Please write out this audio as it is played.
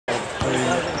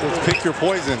pick your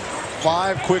poison.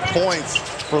 5 quick points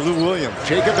for Lou Williams.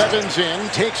 Jacob Evans in,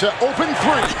 takes an open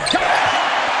three.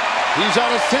 He's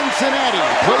out of Cincinnati,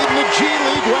 played in the G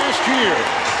League last year.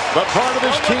 But part of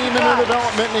his team in their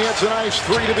development, and he hits a nice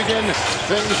three to begin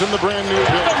things in the brand new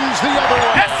Evans the other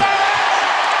way. Yes, sir!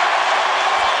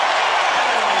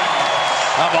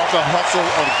 How about the hustle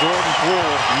of Jordan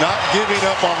Poole, not giving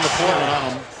up on the play?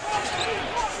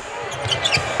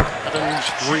 Evans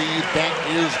three, that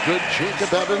is good.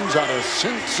 Jacob Evans out of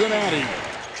Cincinnati.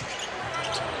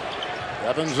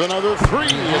 Evans another three,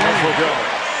 and this will go.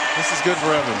 This is good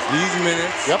for Evans. These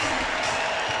minutes, Yep.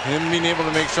 him being able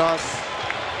to make shots,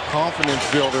 confidence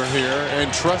builder here,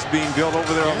 and trust being built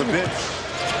over there on the bench.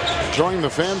 Enjoying the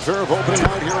fanfare of opening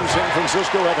night here in San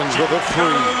Francisco. Evans with a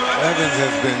three. Evans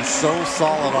has been so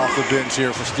solid off the bench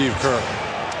here for Steve Kerr.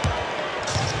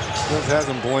 Just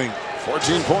hasn't blinked.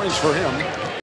 14 points for him.